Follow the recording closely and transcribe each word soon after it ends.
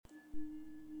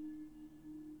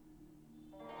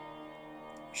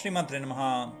Shree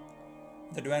namaha.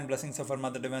 The divine blessings of our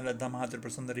Mother Divine Radha Mahatri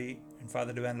Prasundari and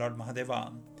Father Divine Lord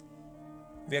Mahadeva.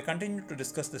 We are continuing to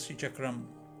discuss the Sri Chakram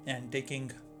and taking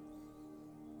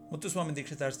Muthu Swamy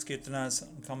Dikshitar's Kirtanas,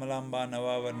 Kamalamba,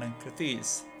 Navavarna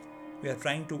Kritis. We are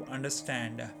trying to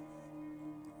understand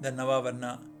the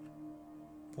Navavarna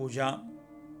Puja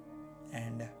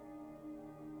and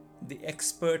the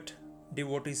expert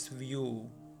devotee's view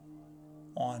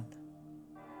on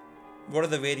what are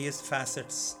the various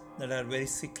facets that are very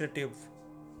secretive,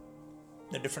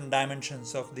 the different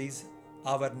dimensions of these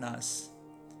avarnas.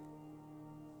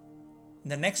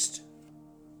 The next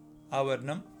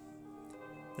avarnam,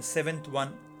 the seventh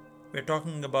one, we're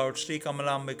talking about Sri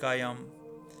Kamalambikayam,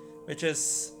 which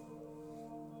is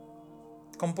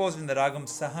composed in the ragam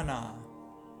Sahana,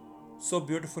 so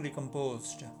beautifully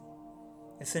composed.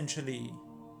 Essentially,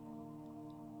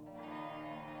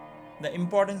 the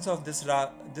importance of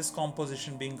this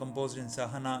composition being composed in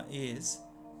Sahana is,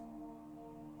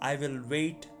 I will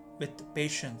wait with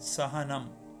patience. Sahanam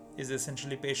is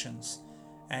essentially patience,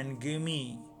 and give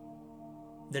me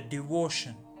the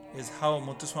devotion, is how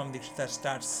Muthu Swamy Dikshitar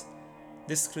starts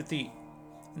this Kriti.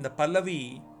 In the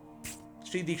Pallavi,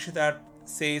 Sri Dikshitar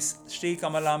says, Sri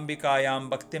Kamalambikayam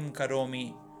Bhaktim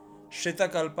Karomi,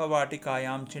 Shrita Kalpa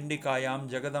Vatikayam Chindikayam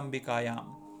Jagadambikayam.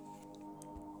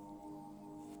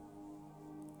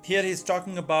 Here he is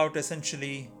talking about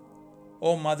essentially,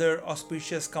 O Mother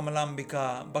auspicious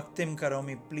Kamalambika, Bhaktim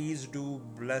Karomi, please do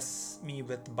bless me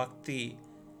with bhakti.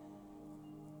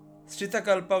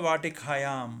 Sritakalpa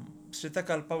Vatikayam.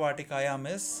 Sritakalpa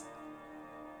Vatikayam is,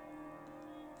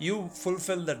 you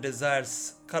fulfill the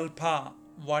desires. Kalpa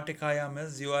Vatikayam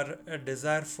is, you are a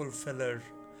desire fulfiller.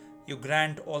 You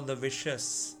grant all the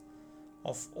wishes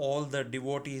of all the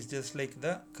devotees, just like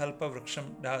the Kalpa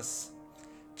Vriksham does.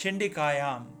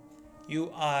 Chindikayam,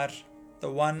 you are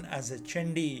the one as a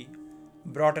Chindi,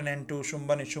 brought an end to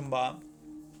Shumba Nishumba,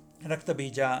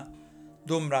 Raktabija,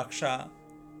 Dhumraksha,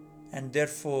 and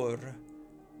therefore,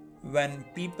 when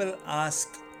people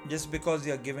ask, just because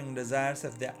you are giving desires,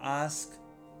 if they ask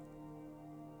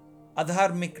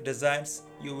adharmic desires,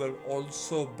 you will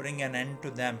also bring an end to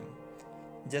them,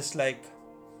 just like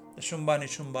the Shumba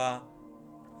Nishumba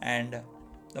and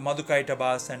the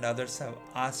Madhukaitabas and others have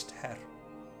asked her.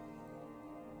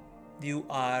 You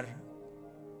are,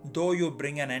 though you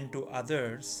bring an end to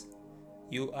others,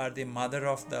 you are the mother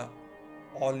of the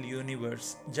all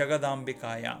universe,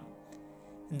 Jagadambikaya.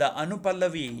 In the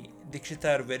Anupallavi,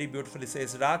 Dikshitar very beautifully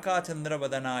says, Raka Chandra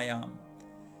Vadanayam.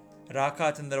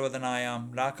 Raka Chandra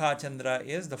Vadanayam. Raka Chandra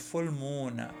is the full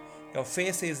moon. Your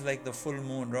face is like the full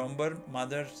moon. Remember,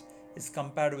 mother is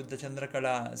compared with the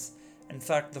Chandrakalas. In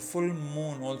fact, the full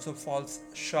moon also falls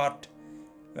short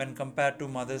when compared to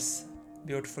mother's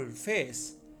beautiful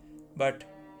face. But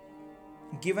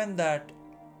given that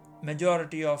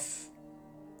majority of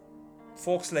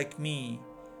folks like me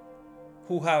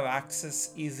who have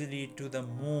access easily to the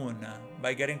moon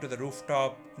by getting to the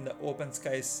rooftop in the open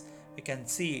skies, we can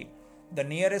see the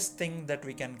nearest thing that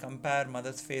we can compare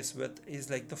mother's face with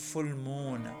is like the full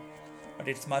moon, but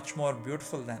it's much more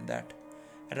beautiful than that.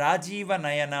 Rajiva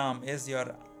Nayanam is,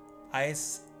 your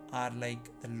eyes are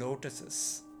like the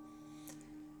lotuses.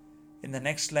 In the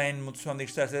next line, Muthu Swamy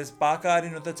Dikshitar says,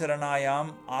 Pakari Nuta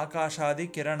Charanayam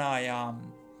Akashadi Kiranayam.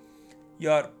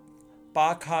 Your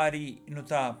Pakari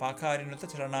Nuta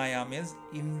Charanayam is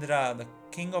Indra, the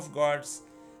king of gods,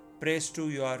 prays to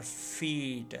your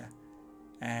feet.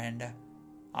 And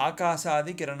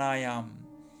Akashadi Kiranayam.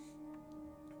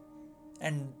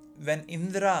 And when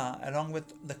Indra, along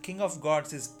with the king of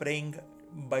gods, is praying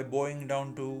by bowing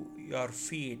down to your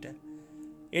feet,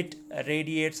 it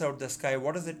radiates out the sky.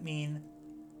 What does it mean?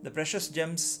 The precious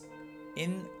gems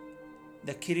in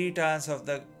the kiritas of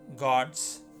the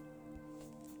gods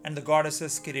and the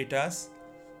goddesses' kiritas,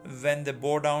 when they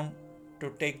bow down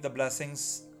to take the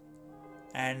blessings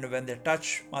and when they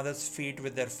touch mother's feet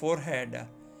with their forehead,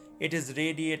 it is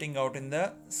radiating out in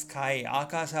the sky.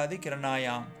 Akashadi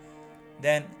Kiranayam.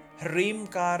 Then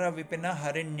Hrimkara Vipina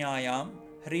Harinyayam,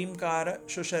 Hrimkara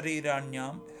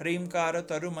Shushariranyam, Hrimkara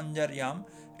Tarumanjaryam,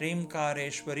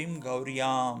 Hrimkareshwarim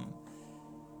Gauriyam.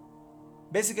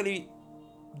 Basically,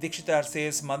 Dikshitar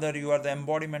says, Mother, you are the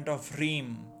embodiment of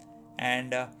Hrim.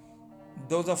 And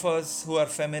those of us who are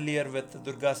familiar with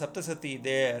Durga Saptasati,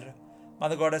 there,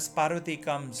 Mother Goddess Parvati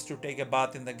comes to take a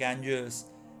bath in the Ganges.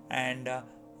 And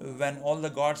when all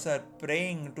the gods are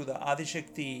praying to the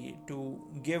Adishakti to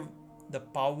give the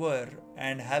power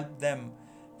and help them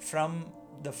from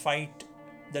the fight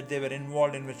that they were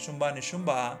involved in with Shumba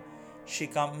Nishumba, she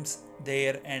comes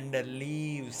there and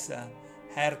leaves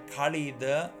her Kali,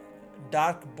 the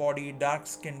dark body, dark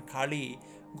skin Kali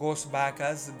goes back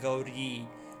as Gauri.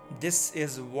 This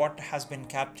is what has been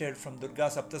captured from Durga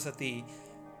Saptasati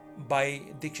by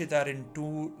Dikshitar in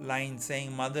 2 lines,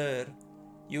 saying, Mother,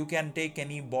 you can take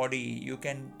any body, you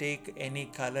can take any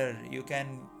color, you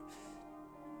can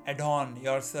adorn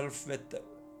yourself with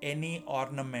any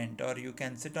ornament, or you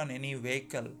can sit on any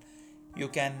vehicle, you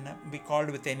can be called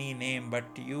with any name, but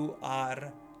you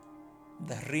are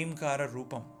the Hrimkara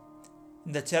Rupam.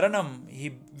 In the Charanam,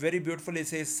 he very beautifully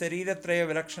says, Sariratraya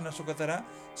Vilakshana Sukatara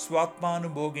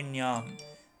Swatmanu Boginyam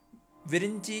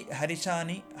Virinchi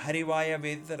Harishani Harivaya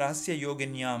Vedita Rahasya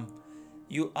Yoginyam.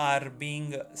 You are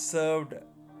being served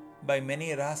by many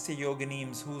Rahasya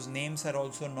Yoginis whose names are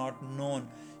also not known.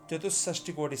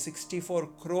 Chatusashti Koti, 64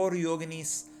 crore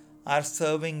yoginis are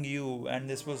serving you, and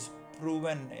this was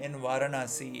proven in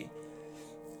Varanasi.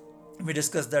 We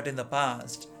discussed that in the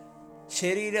past.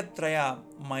 Sharira Traya,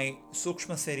 my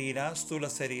Sukshma Sarira, Stula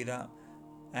Sarira,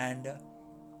 and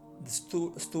the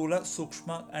Stula,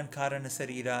 Sukshma, and Karana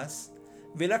Sariras.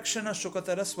 Vilakshana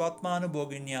Shukatara Swatmanu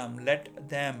Boginyam. Let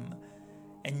them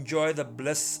enjoy the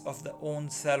bliss of the own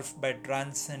self by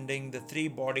transcending the 3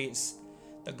 bodies,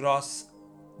 the gross,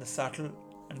 the subtle,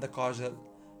 and the causal.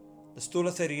 The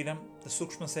Stula Sariram, the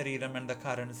Sukshma Sariram, and the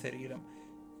Karana Sariram.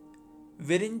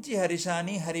 Virinchi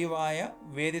Harishani Harivaya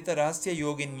Vedita Rahasya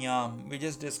Yoginyam. We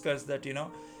just discussed that,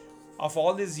 of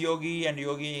all these yogi and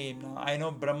yogi, I know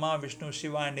Brahma, Vishnu,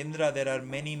 Shiva, and Indra, there are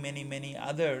many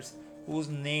others whose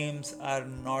names are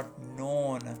not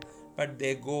known, but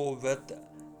they go with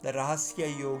the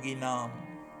Rahasya Yoginam.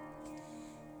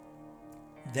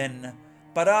 Then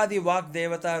Paradi Vak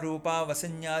Devata Rupa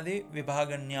Vasanyadi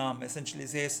Vibhaganyam essentially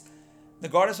says the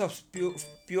goddess of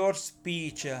pure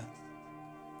speech,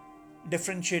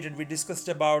 differentiated. We discussed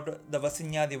about the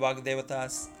Vasinyadi Vak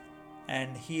Devatas,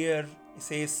 and here it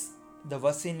says the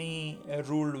Vasini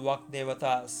ruled Vak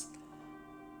Devatas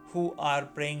who are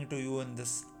praying to you in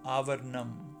this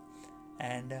Avarnam.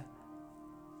 And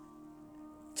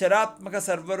Charatmaka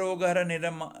Sarvarogahara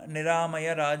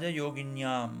Niramaya Raja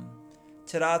Yoginyam.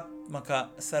 Charatmaka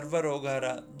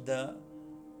Sarvarogahara, the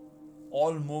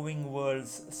all moving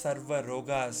worlds, Sarva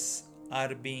Rogas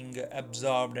are being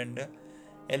absorbed and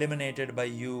eliminated by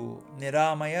you.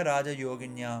 Niramaya Raja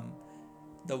Yoginyam,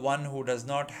 the one who does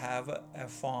not have a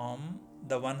form,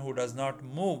 the one who does not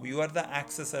move. You are the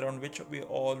axis around which we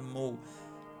all move.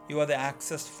 You are the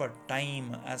axis for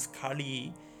time. As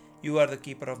Kali, you are the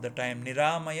keeper of the time.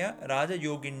 Niramaya Raja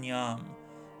Yoginyam.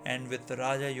 And with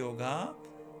Raja Yoga,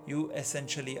 you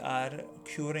essentially are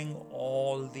curing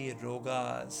all the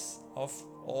rogas of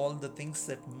all the things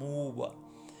that move.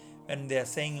 When they are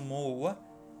saying move,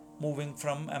 moving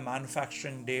from a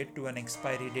manufacturing date to an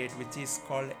expiry date, which is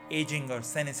called aging or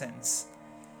senescence.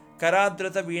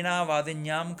 Karadrata Veena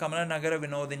Vadinyam Kamala Nagara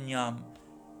Vinodinyam.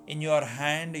 In your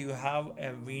hand you have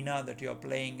a veena that you are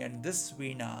playing, and this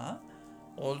veena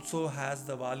also has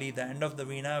the Vali, the end of the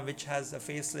veena, which has a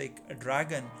face like a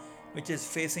dragon, which is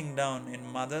facing down.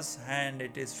 In mother's hand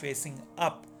it is facing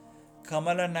up.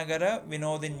 Kamala Nagara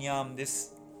Vinodinyam.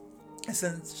 This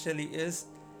essentially is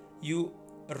you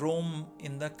roam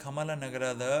in the Kamala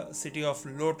Nagara, the city of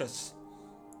lotus.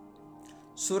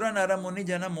 Sura Nara Muni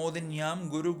Jana Modinyam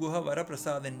Guru Guha Vara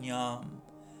Prasadanyam.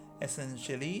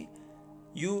 Essentially,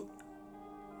 you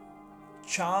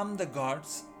charm the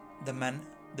gods, the men,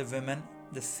 the women,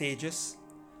 the sages.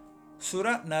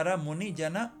 Sura Nara Muni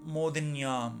Jana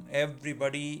Modinyam.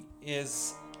 Everybody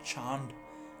is charmed,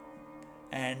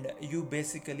 and you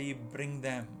basically bring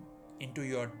them into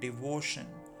your devotion.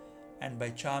 And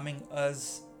by charming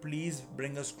us, please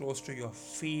bring us close to your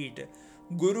feet.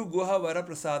 Guru Guha Vara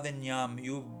Prasadanyam.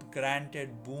 You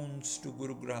granted boons to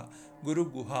Guru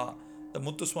Guha, the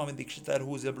Muthu Swamy Dikshitar,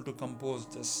 who is able to compose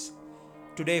this.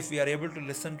 Today, if we are able to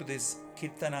listen to these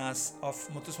kirtanas of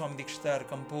Muthu Swamy Dikshitar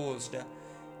composed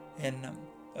in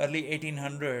early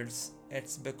 1800s,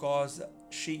 it's because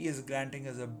she is granting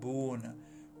us a boon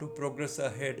to progress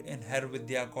ahead in her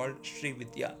Vidya called Shree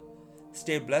Vidya.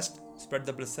 Stay blessed, spread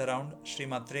the bliss around. Shri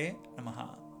maathrey,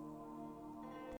 namaha.